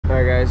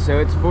Alright guys, so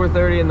it's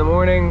 4:30 in the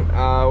morning.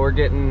 I've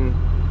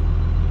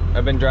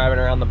been driving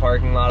around the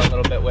parking lot a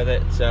little bit with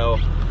it, so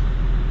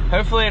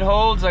hopefully it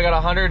holds. I got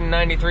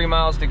 193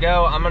 miles to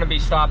go. I'm gonna be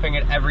stopping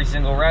at every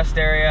single rest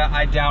area.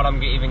 I doubt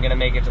I'm even gonna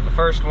make it to the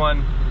first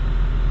one,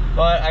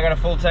 but I got a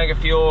full tank of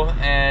fuel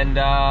and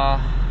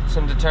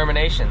some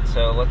determination.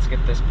 So let's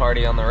get this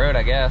party on the road,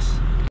 I guess.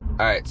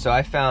 Alright, so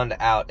I found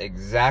out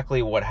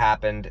exactly what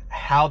happened,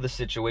 how the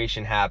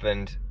situation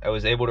happened. I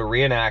was able to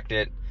reenact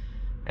it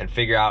and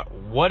figure out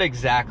what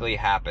exactly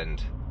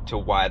happened to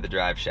why the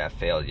drive shaft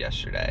failed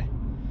yesterday.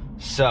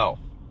 So,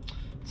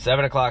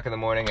 7 o'clock in the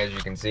morning, as you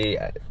can see,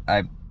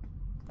 I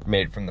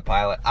made it from the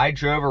pilot. I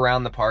drove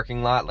around the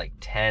parking lot like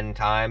 10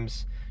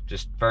 times,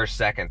 just first,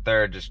 second,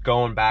 third, just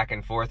going back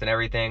and forth and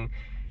everything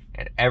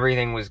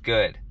was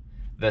good.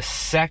 The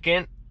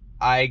second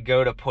I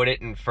go to put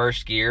it in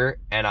first gear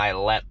and I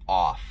let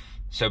off.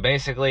 So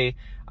basically,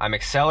 I'm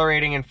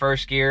accelerating in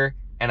first gear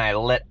and I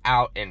let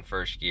out in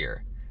first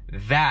gear.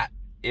 That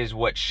is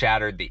what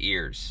shattered the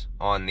ears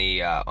on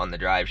the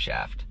drive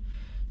shaft.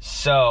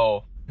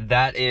 So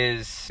that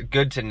is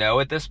good to know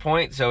at this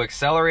point. So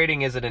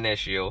accelerating isn't an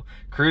issue,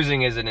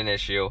 cruising isn't an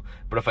issue,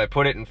 but if I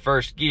put it in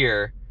first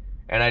gear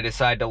and I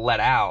decide to let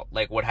out,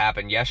 like what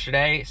happened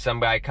yesterday, some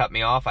guy cut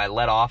me off, I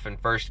let off in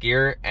first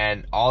gear,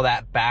 and all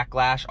that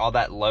backlash, all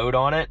that load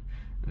on it,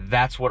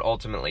 that's what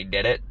ultimately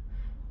did it.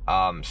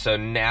 So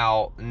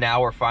now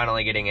we're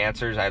finally getting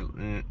answers.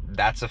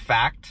 That's a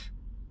fact.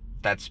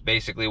 That's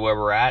basically where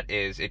we're at,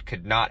 is it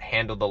could not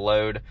handle the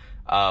load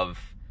of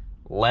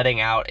letting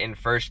out in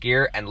first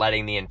gear and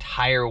letting the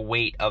entire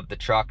weight of the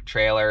truck,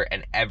 trailer,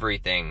 and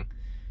everything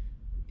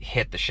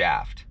hit the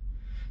shaft.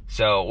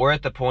 So we're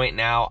at the point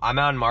now, I'm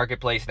on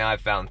Marketplace now,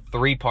 I've found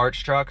 3 parts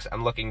trucks.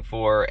 I'm looking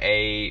for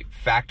a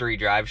factory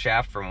drive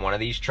shaft from one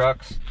of these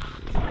trucks.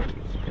 I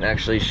can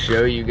actually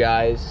show you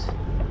guys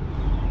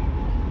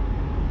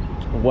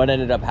what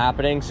ended up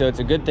happening. So it's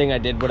a good thing I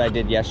did what I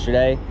did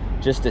yesterday,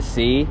 just to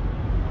see.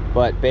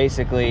 But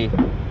basically,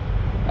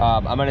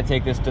 I'm gonna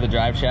take this to the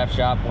drive shaft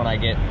shop when I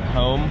get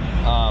home.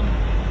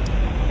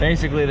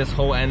 Basically, this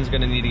whole end's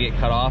gonna need to get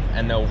cut off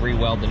and they'll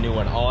re-weld the new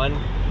one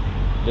on,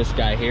 this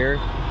guy here.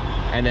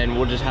 And then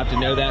we'll just have to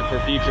know that for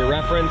future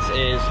reference,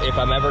 is if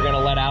I'm ever gonna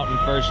let out in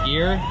first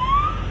gear,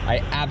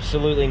 I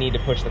absolutely need to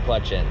push the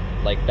clutch in.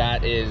 Like,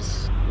 that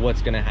is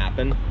what's gonna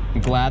happen. I'm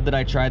glad that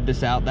I tried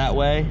this out that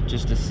way,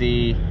 just to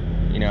see,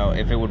 you know,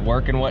 if it would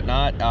work and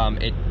whatnot.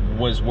 It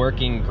was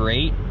working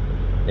great.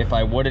 If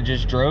I would have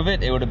just drove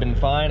it, it would have been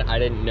fine. I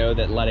didn't know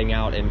that letting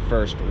out in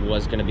first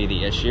was gonna be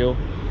the issue,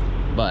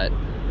 but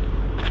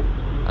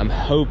I'm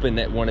hoping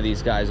that one of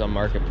these guys on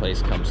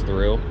Marketplace comes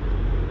through.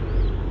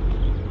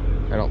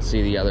 I don't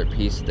see the other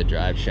piece of the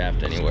drive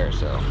shaft anywhere,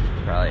 so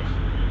probably,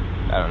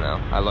 I don't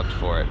know. I looked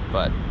for it,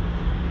 but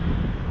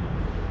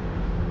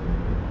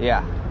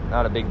yeah,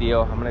 not a big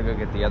deal. I'm gonna go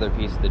get the other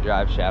piece of the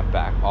drive shaft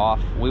back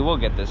off. We will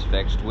get this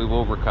fixed. We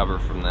will recover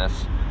from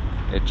this.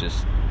 It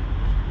just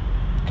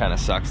kind of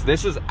sucks.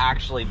 This is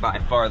actually by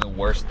far the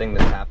worst thing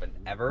that's happened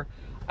ever.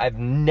 I've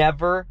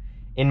never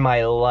in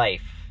my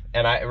life,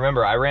 and I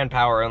remember I ran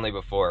power only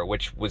before,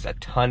 which was a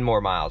ton more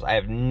miles. I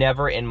have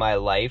never in my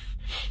life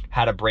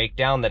had a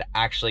breakdown that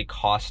actually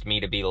cost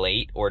me to be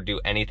late or do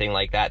anything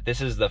like that.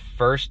 This is the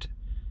first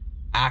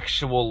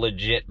actual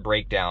legit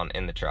breakdown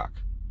in the truck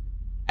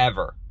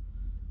ever.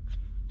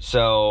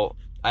 So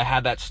I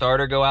had that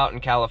starter go out in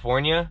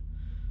California.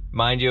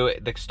 Mind you,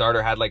 the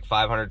starter had like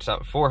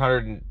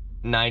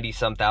 490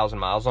 some thousand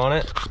miles on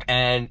it,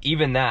 and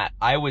even that,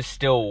 I was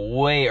still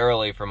way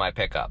early for my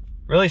pickup.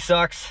 Really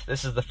sucks.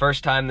 This is the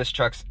first time this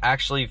truck's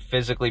actually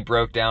physically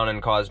broke down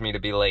and caused me to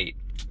be late.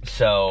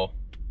 So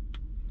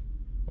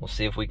we'll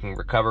see if we can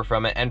recover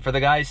from it. And for the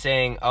guys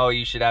saying, oh,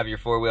 you should have your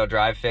 4-wheel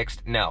drive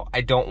fixed, no,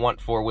 I don't want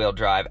 4-wheel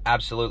drive.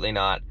 Absolutely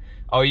not.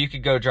 Oh, you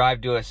could go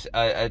drive to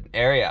an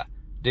area.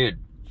 Dude,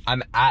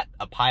 I'm at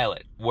a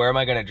pilot. Where am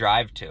I gonna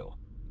drive to?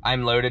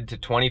 I'm loaded to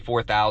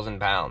 24,000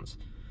 pounds.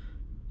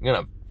 I'm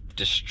gonna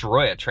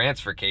destroy a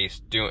transfer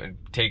case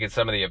taking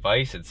some of the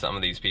advice that some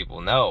of these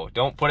people. No,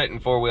 don't put it in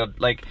 4-wheel.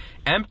 Like,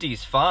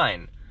 empty's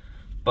fine,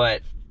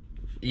 but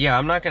yeah,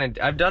 I'm not gonna,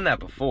 I've done that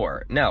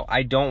before. No,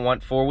 I don't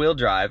want 4-wheel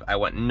drive. I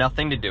want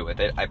nothing to do with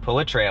it. I pull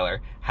a trailer.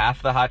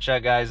 Half the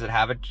hotshot guys that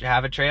have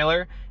a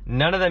trailer,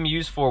 none of them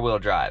use 4-wheel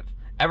drive.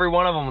 Every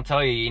one of them will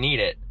tell you you need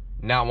it.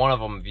 Not one of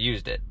them have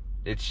used it.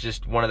 It's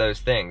just one of those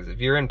things. If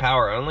you're in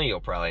power only,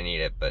 you'll probably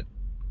need it, but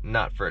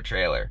not for a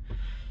trailer.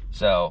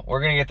 So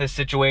we're gonna get this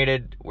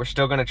situated. We're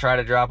still gonna try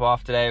to drop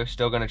off today. We're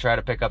still gonna try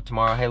to pick up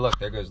tomorrow. Hey, look,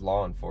 there goes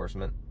law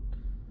enforcement.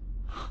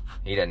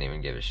 He doesn't even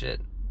give a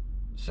shit.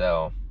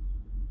 So,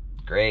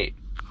 great.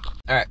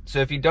 All right, so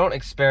if you don't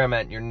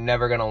experiment, you're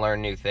never gonna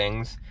learn new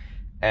things.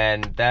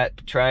 And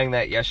trying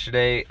that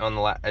yesterday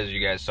as you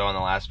guys saw in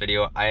the last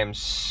video, I am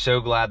so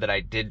glad that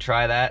I did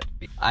try that.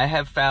 I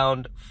have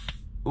found,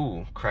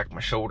 ooh, cracked my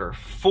shoulder,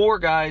 4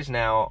 guys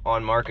now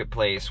on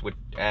Marketplace,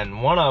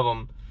 and one of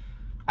them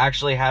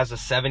actually has a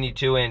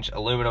 72-inch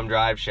aluminum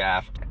drive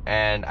shaft,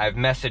 and I've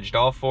messaged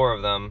all 4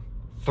 of them,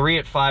 3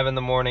 at 5 in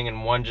the morning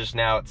and 1 just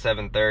now at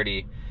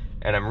 7:30,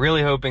 and I'm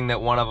really hoping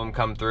that one of them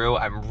come through.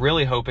 I'm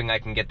really hoping I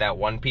can get that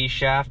one-piece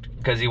shaft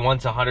because he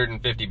wants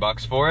 150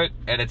 bucks for it,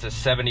 and it's a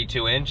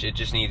 72 inch. It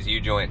just needs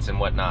U-joints and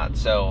whatnot.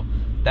 So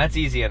that's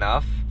easy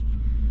enough.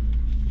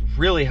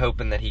 Really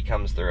hoping that he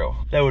comes through.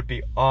 That would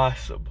be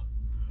awesome.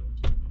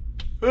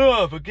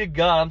 Oh, but good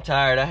God, I'm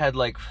tired. I had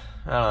like,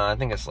 I don't know, I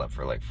think I slept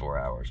for like 4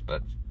 hours,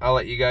 but I'll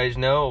let you guys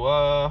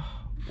know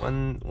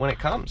when it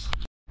comes.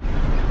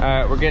 All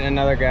right, we're getting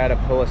another guy to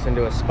pull us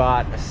into a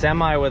spot. A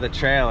semi with a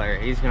trailer.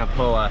 He's gonna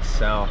pull us,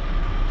 so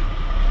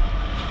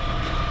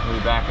we'll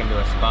be back into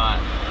a spot.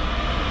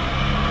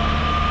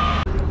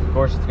 Of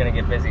course, it's gonna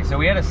get busy. So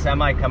we had a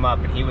semi come up,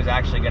 and he was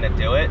actually gonna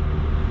do it,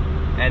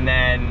 and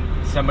then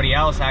somebody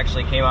else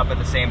actually came up at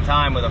the same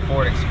time with a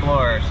Ford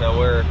Explorer. So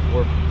we're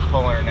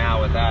pulling her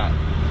now with that.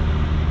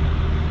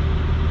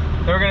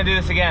 So we're gonna do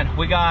this again.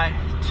 We got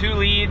 2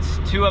 leads.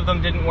 2 of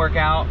them didn't work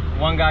out.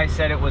 One guy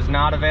said it was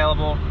not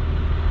available,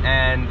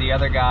 and the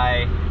other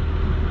guy,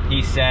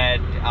 he said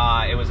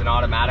it was an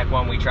automatic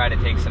one. We tried to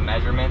take some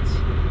measurements,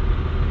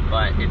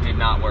 but it did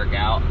not work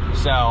out.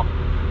 So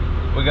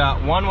we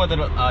got one with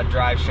a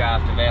drive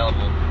shaft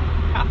available.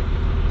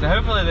 So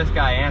hopefully this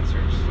guy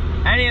answers.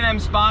 Any of them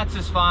spots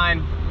is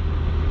fine.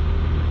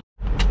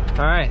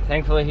 All right,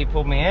 thankfully he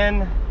pulled me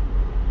in.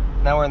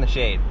 Now we're in the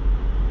shade.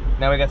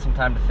 Now we got some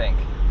time to think.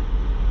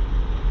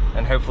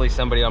 And hopefully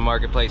somebody on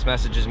Marketplace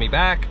messages me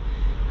back,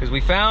 because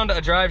we found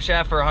a drive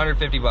shaft for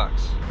 150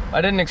 bucks.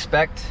 I didn't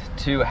expect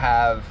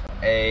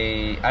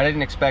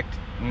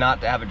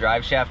not to have a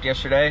drive shaft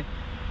yesterday.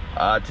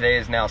 Today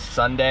is now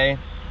Sunday.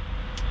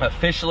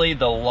 Officially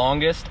the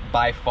longest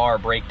by far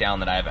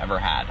breakdown that I've ever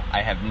had.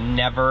 I have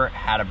never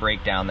had a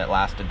breakdown that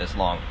lasted this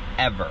long,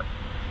 ever.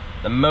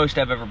 The most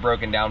I've ever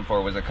broken down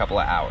for was a couple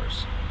of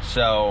hours.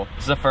 So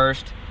this is the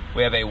first.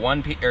 We have a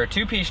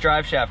 2-piece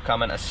drive shaft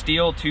coming, a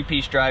steel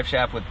 2-piece drive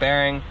shaft with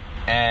bearing,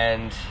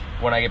 and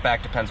when I get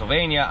back to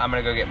Pennsylvania, I'm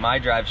gonna go get my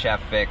drive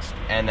shaft fixed,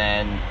 and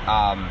then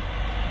I'm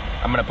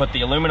gonna put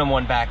the aluminum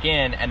one back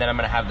in, and then I'm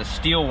gonna have the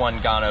steel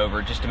one gone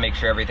over just to make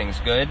sure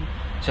everything's good.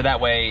 So that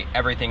way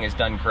everything is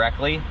done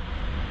correctly.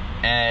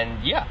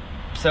 And yeah,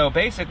 so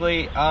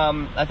basically,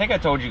 I think I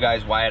told you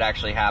guys why it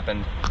actually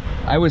happened.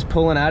 I was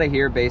pulling out of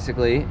here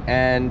basically,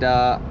 and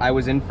I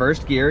was in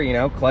first gear, you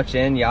know, clutch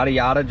in, yada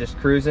yada, just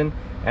cruising,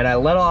 and I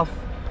let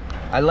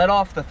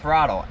off the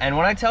throttle. And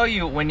when I tell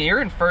you, when you're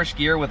in first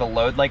gear with a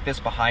load like this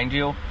behind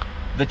you,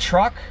 the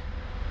truck,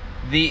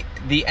 the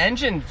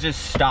engine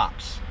just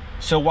stops.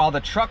 So while the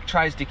truck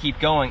tries to keep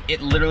going,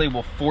 it literally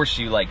will force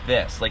you like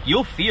this. Like,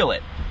 you'll feel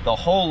it, the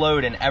whole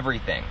load and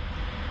everything.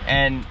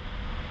 And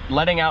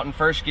letting out in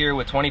first gear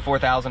with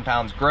 24,000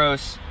 pounds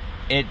gross,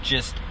 it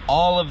just,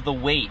 all of the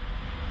weight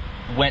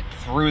went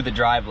through the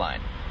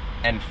driveline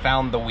and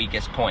found the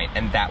weakest point,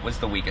 and that was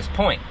the weakest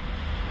point.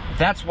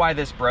 That's why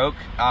this broke.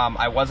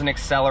 I wasn't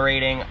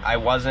accelerating. I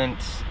wasn't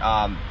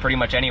pretty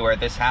much anywhere.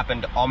 This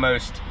happened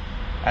almost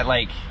at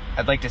like,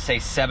 I'd like to say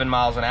 7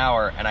 miles an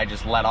hour, and I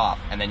just let off.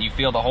 And then you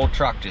feel the whole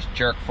truck just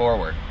jerk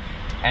forward.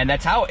 And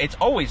that's how, it's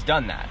always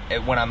done that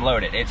when I'm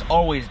loaded. It's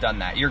always done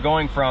that. You're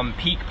going from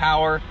peak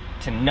power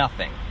to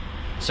nothing.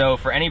 So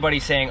for anybody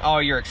saying, oh,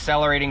 you're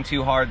accelerating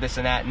too hard, this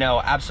and that, no,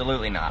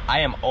 absolutely not. I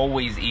am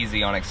always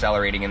easy on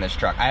accelerating in this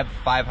truck. I have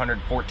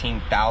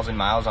 514,000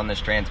 miles on this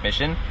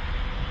transmission.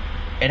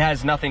 It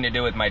has nothing to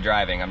do with my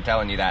driving, I'm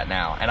telling you that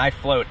now. And I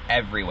float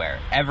everywhere.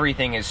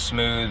 Everything is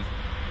smooth,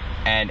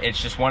 and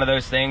it's just one of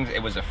those things.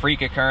 It was a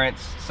freak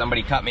occurrence.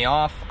 Somebody cut me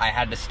off. I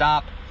had to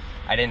stop.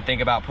 I didn't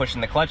think about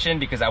pushing the clutch in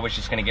because I was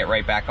just gonna get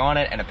right back on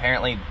it, and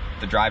apparently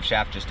the drive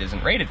shaft just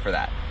isn't rated for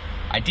that.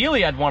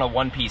 Ideally, I'd want a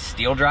 1-piece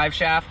steel drive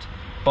shaft,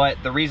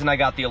 but the reason I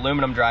got the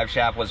aluminum drive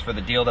shaft was for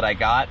the deal that I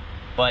got.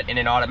 But in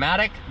an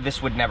automatic,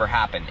 this would never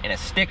happen. In a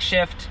stick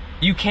shift,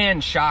 you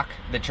can shock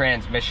the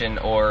transmission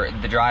or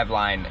the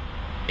driveline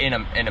in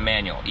a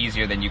manual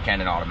easier than you can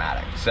in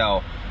automatic.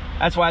 So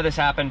that's why this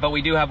happened. But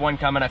we do have one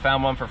coming. I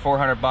found one for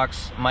 400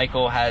 bucks.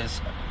 Michael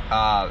has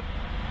on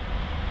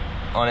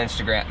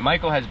Instagram.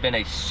 Michael has been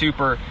a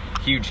super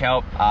huge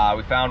help.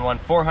 We found one,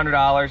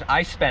 $400.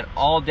 I spent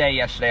all day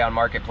yesterday on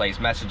Marketplace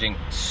messaging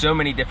so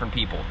many different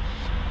people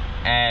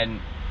and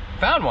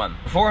found one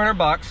for 400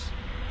 bucks.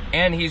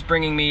 And he's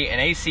bringing me an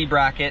AC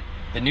bracket,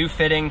 the new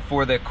fitting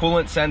for the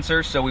coolant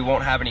sensor, so we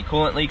won't have any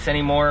coolant leaks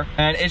anymore.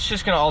 And it's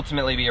just gonna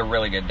ultimately be a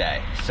really good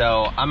day.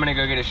 So I'm gonna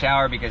go get a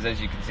shower because,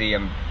 as you can see,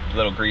 I'm a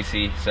little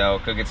greasy. So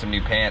go get some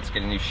new pants,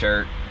 get a new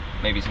shirt,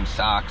 maybe some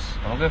socks,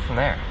 and we'll go from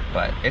there.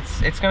 But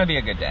it's gonna be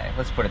a good day,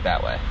 let's put it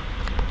that way.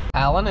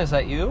 Alan, is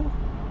that you?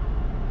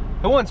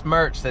 Who wants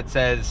merch that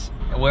says,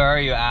 "Where are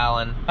you,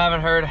 Alan?" I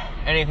haven't heard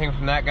anything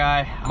from that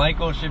guy.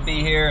 Michael should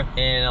be here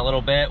in a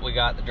little bit. We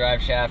got the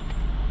drive shaft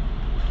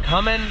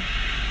coming.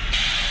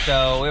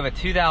 So we have a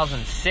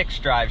 2006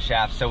 drive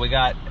shaft. So we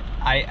got,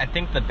 I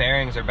think the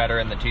bearings are better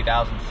in the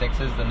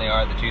 2006s than they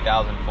are the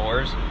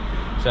 2004s.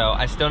 So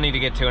I still need to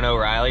get to an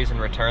O'Reilly's and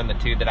return the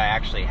 2 that I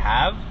actually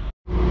have.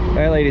 All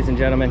right, ladies and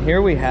gentlemen,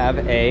 here we have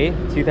a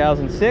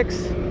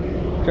 2006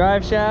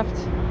 drive shaft,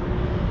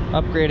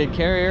 upgraded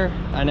carrier.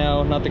 I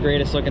know, not the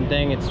greatest looking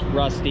thing. It's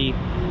rusty.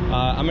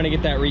 I'm gonna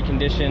get that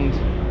reconditioned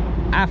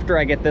after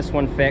I get this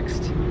one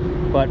fixed.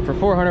 But for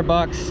 400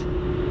 bucks,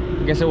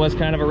 I guess it was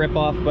kind of a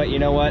ripoff, but you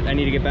know what? I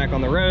need to get back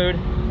on the road.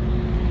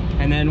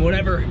 And then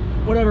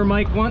whatever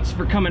Mike wants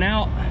for coming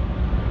out.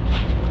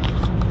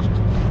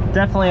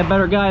 Definitely a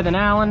better guy than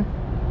Alan.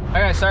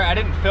 Okay, sorry, I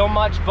didn't film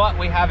much, but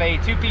we have a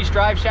 2-piece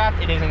drive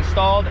shaft. It is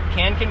installed.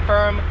 Can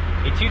confirm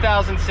a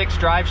 2006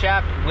 drive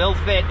shaft will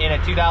fit in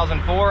a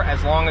 2004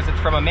 as long as it's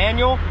from a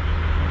manual.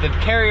 The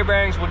carrier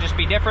bearings will just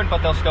be different,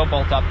 but they'll still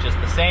bolt up just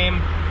the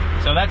same.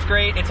 So that's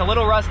great. It's a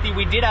little rusty.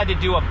 We did have to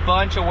do a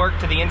bunch of work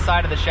to the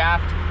inside of the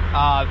shaft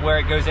where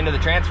it goes into the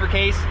transfer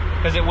case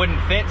because it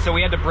wouldn't fit. So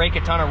we had to break a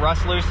ton of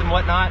rust loose and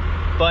whatnot.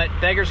 But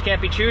beggars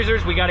can't be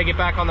choosers. We got to get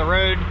back on the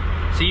road.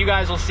 So you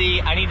guys will see,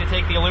 I need to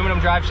take the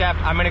aluminum drive shaft.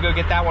 I'm gonna go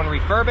get that one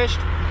refurbished,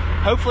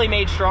 hopefully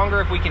made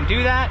stronger if we can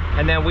do that.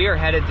 And then we are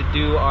headed to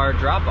do our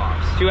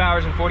drop-offs. 2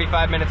 hours and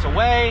 45 minutes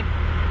away.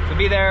 So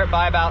be there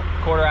by about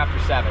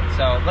 7:15.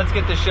 So let's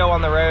get this show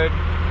on the road.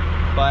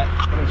 But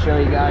let me show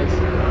you guys.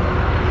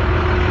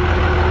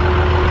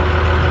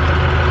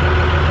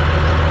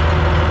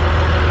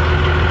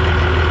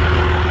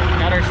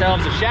 Got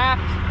ourselves a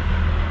shaft.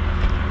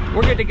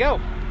 We're good to go.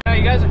 Now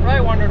you guys are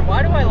probably wondering,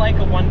 why do I like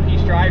a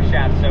 1-piece drive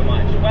shaft so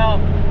much? Well,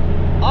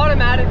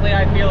 automatically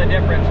I feel a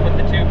difference with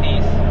the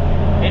 2-piece.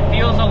 It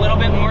feels a little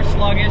bit more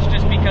sluggish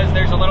just because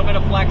there's a little bit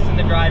of flex in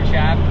the drive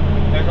shaft.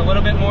 There's a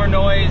little bit more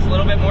noise, a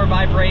little bit more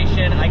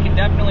vibration. I can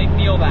definitely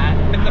feel that.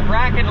 With the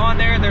bracket on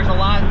there's a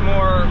lot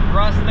more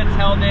rust that's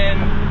held in,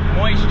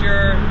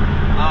 moisture,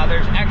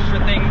 there's extra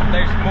things,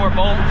 there's more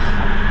bolts,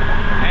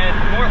 and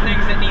more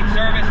things that need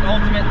serviced.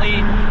 Ultimately,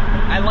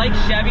 I like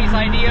Chevy's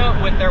idea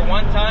with their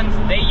 1-tons.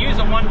 They use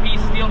a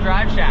 1-piece steel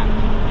drive shaft,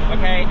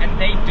 okay? And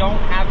they don't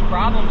have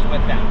problems with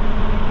them.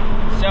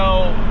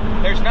 So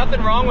there's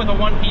nothing wrong with a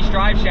 1-piece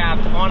drive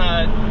shaft on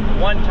a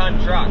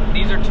 1-ton truck.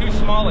 These are too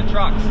small of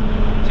trucks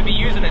to be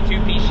using a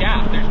 2-piece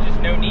shaft. There's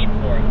just no need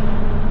for it.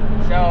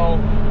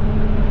 So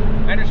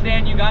I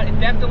understand it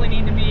definitely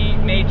need to be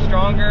made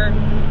stronger,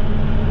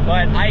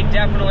 but I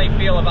definitely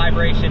feel a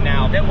vibration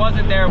now. If it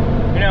wasn't there,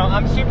 you know,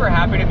 I'm super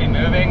happy to be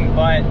moving,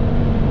 but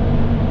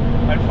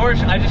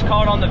unfortunately, I just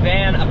called on the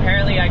van.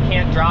 Apparently, I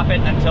can't drop it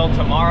until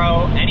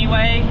tomorrow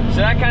anyway, so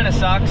that kind of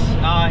sucks.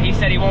 He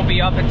said he won't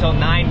be up until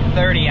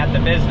 9:30 at the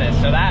business,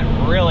 so that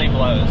really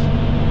blows.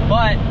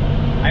 But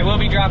I will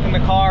be dropping the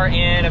car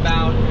in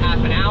about half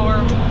an hour,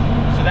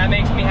 so that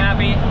makes me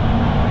happy.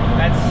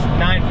 That's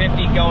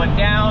 $950 going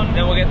down.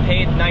 Then we'll get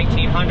paid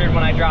 $1,900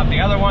 when I drop the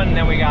other one. And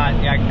then we got,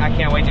 yeah, I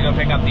can't wait to go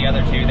pick up the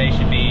other two. They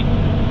should be,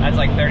 that's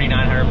like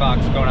 $3,900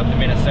 bucks going up to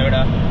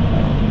Minnesota.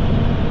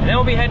 And then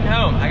we'll be heading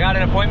home. I got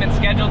an appointment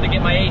scheduled to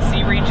get my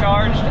AC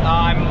recharged.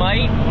 I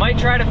might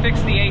try to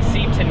fix the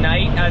AC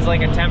tonight as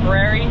like a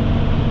temporary,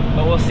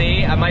 but we'll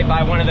see. I might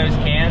buy one of those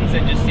cans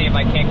and just see if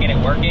I can't get it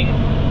working.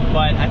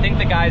 But I think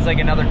the guy's like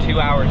another 2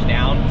 hours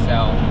down,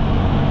 so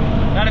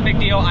not a big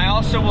deal. I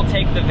also will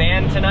take the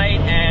van tonight,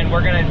 and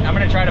I'm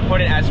gonna try to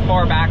put it as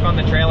far back on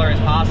the trailer as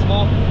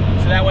possible,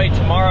 so that way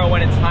tomorrow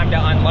when it's time to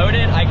unload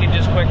it, I can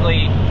just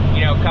quickly,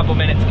 you know, a couple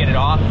minutes get it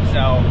off.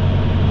 So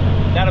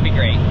that'll be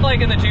great.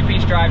 Like in the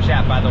 2-piece drive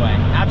shaft, by the way.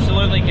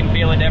 Absolutely can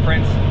feel a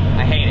difference.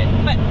 I hate it.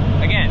 But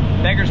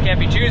again, beggars can't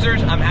be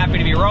choosers. I'm happy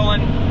to be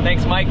rolling.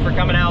 Thanks, Mike, for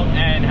coming out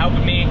and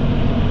helping me.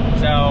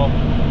 So,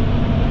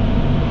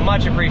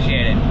 much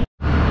appreciated.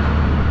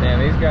 Damn,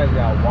 these guys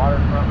got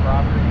waterfront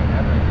property and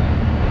everything.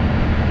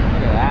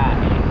 Look at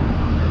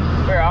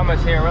that. We're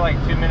almost here. We're like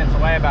 2 minutes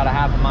away, about a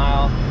half a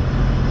mile.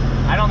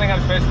 I don't think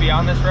I'm supposed to be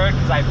on this road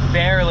because I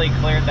barely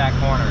cleared that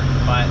corner.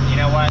 But you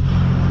know what?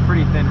 It's a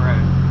pretty thin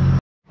road.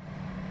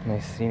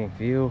 Nice scenic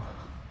view.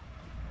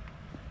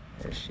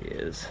 There she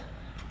is.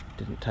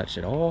 Didn't touch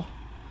at all.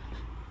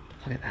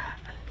 Look at that.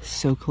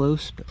 So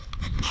close, but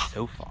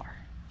so far.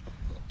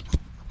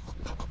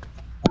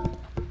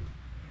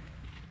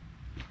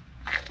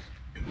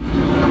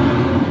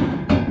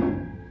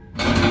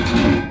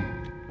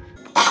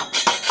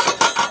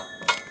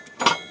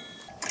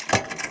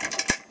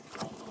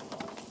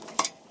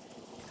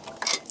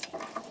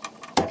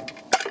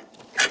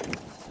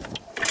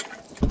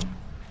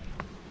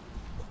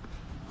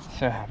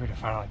 So happy to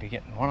finally be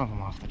getting one of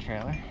them off the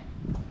trailer.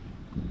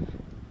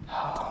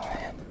 Oh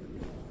man.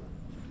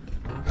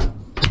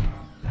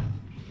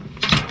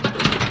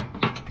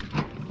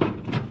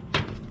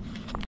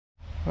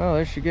 Well,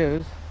 there she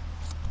goes.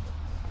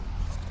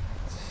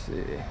 Let's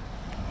see.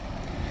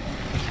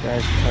 This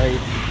guy's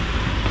tight.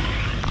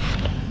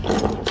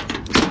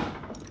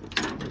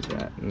 Put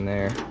that in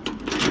there.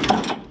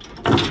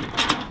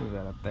 Move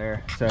that up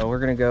there. So we're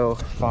gonna go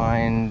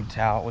find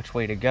out which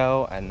way to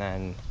go and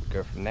then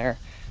go from there.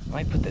 I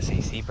might put this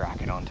AC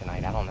bracket on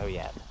tonight, I don't know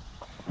yet.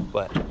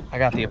 But I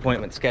got the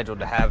appointment scheduled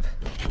to have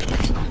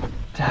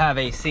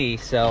AC,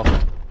 so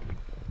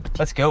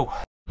let's go.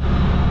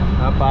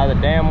 Up by the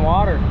damn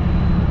water.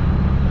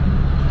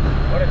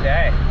 What a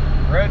day.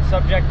 Road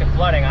subject to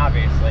flooding,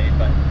 obviously,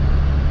 but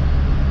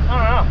I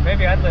don't know,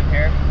 maybe I'd live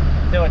here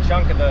until a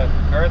chunk of the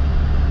earth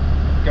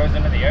goes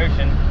into the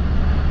ocean.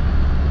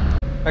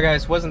 Alright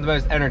guys, wasn't the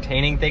most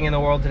entertaining thing in the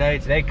world today.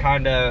 Today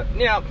kinda,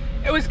 you know,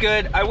 it was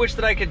good. I wish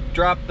that I could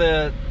drop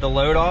the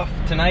load off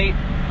tonight,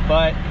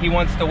 but he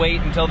wants to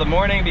wait until the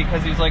morning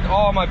because he's like,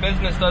 oh, my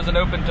business doesn't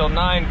open till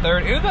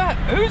 9:30.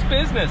 Whose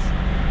business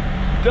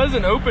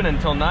doesn't open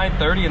until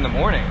 9:30 in the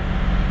morning?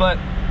 But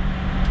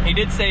he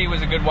did say he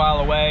was a good while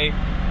away,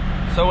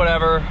 so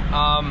whatever.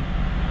 I'm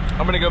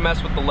gonna go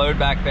mess with the load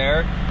back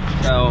there.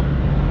 So,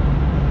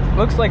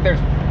 looks like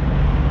there's,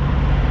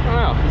 I don't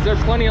know, is there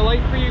plenty of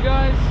light for you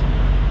guys?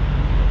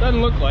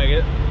 Doesn't look like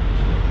it,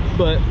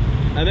 but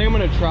I think I'm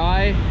gonna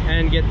try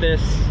and get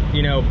this,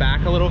 you know,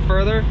 back a little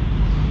further.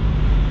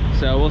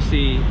 So we'll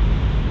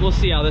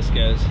see how this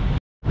goes.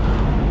 All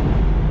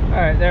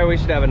right, there, we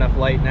should have enough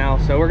light now.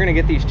 So we're gonna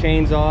get these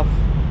chains off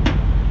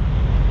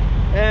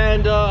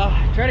and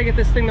try to get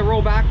this thing to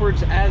roll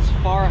backwards as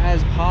far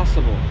as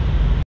possible.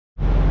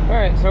 All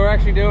right, so we're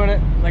actually doing it.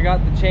 I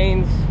got the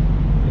chains,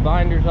 the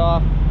binders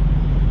off.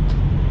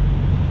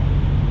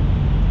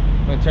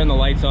 I'm gonna turn the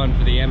lights on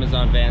for the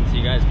Amazon van so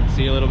you guys can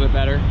see a little bit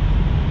better.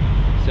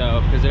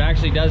 So, because it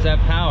actually does have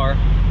power.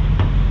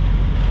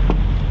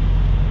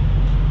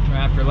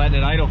 After letting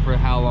it idle for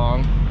how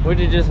long? Would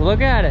you just look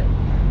at it?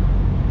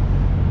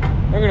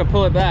 We're gonna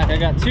pull it back. I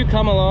got 2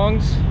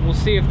 come-alongs. We'll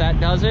see if that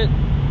does it.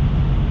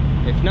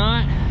 If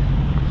not,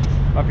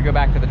 I'll have to go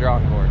back to the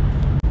drawing board.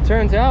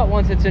 Turns out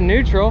once it's in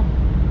neutral,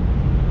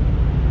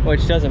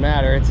 which doesn't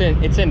matter, it's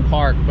in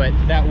park, but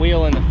that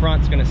wheel in the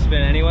front's gonna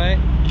spin anyway.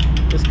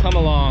 Just come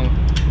along.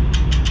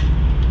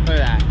 Look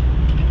at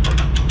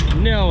that.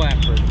 No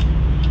effort.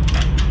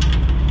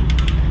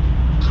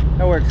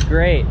 That works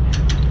great.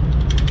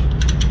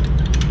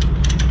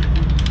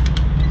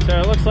 So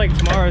it looks like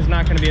tomorrow's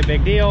not going to be a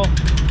big deal.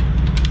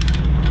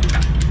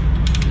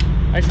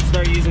 I should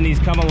start using these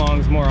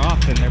come-alongs more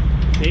often. They're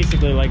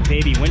basically like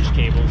baby winch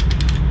cables.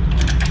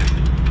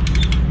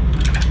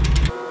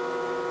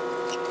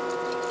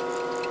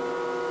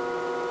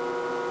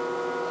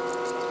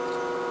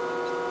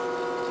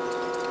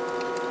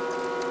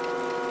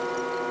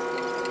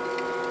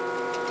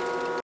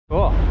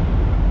 Cool.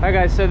 Alright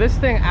guys, so this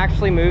thing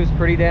actually moves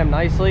pretty damn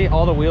nicely.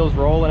 All the wheels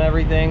roll and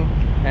everything.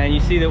 And you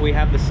see that we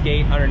have the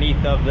skate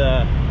underneath of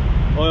the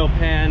oil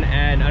pan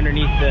and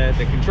underneath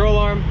the control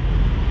arm.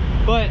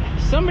 But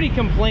somebody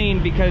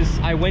complained because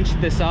I winched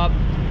this up.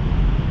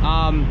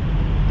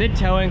 Did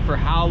towing for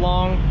how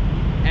long?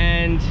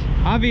 And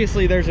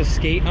obviously there's a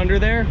skate under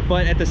there,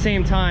 but at the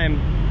same time,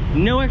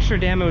 no extra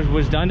damage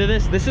was done to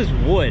this. This is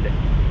wood.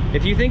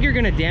 If you think you're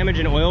gonna damage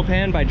an oil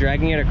pan by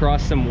dragging it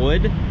across some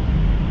wood,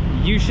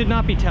 you should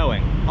not be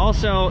towing.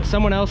 Also,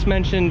 someone else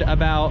mentioned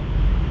about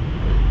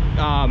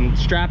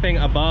strapping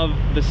above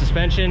the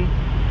suspension.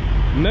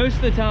 Most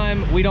of the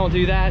time we don't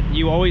do that.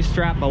 You always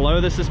strap below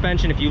the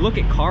suspension. If you look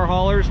at car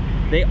haulers,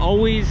 they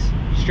always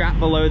strap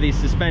below the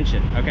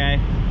suspension, okay?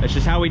 That's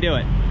just how we do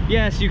it.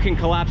 Yes, you can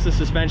collapse the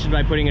suspension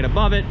by putting it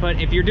above it, but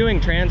if you're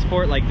doing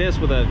transport like this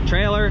with a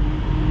trailer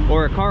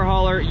or a car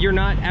hauler, you're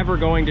not ever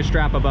going to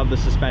strap above the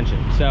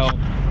suspension. So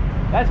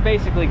that's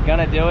basically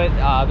gonna do it.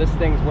 This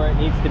thing's where it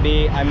needs to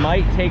be. I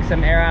might take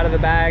some air out of the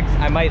bags.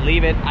 I might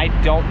leave it, I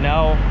don't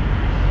know.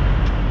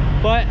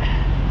 But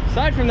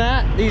aside from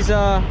that, these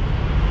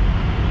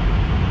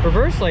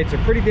reverse lights are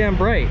pretty damn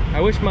bright.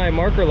 I wish my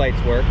marker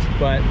lights worked,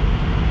 but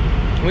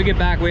when we get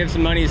back, we have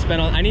some money to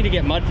spend on. I need to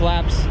get mud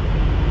flaps,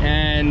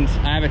 and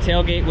I have a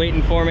tailgate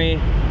waiting for me,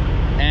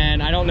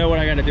 and I don't know what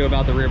I gotta do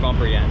about the rear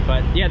bumper yet.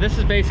 But yeah, this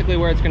is basically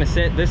where it's gonna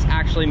sit. This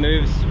actually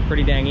moves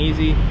pretty dang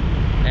easy,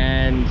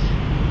 and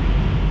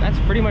that's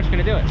pretty much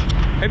gonna do it.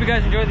 Hope you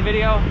guys enjoyed the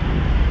video.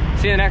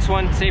 See you in the next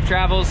one. Safe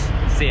travels.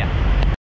 See ya.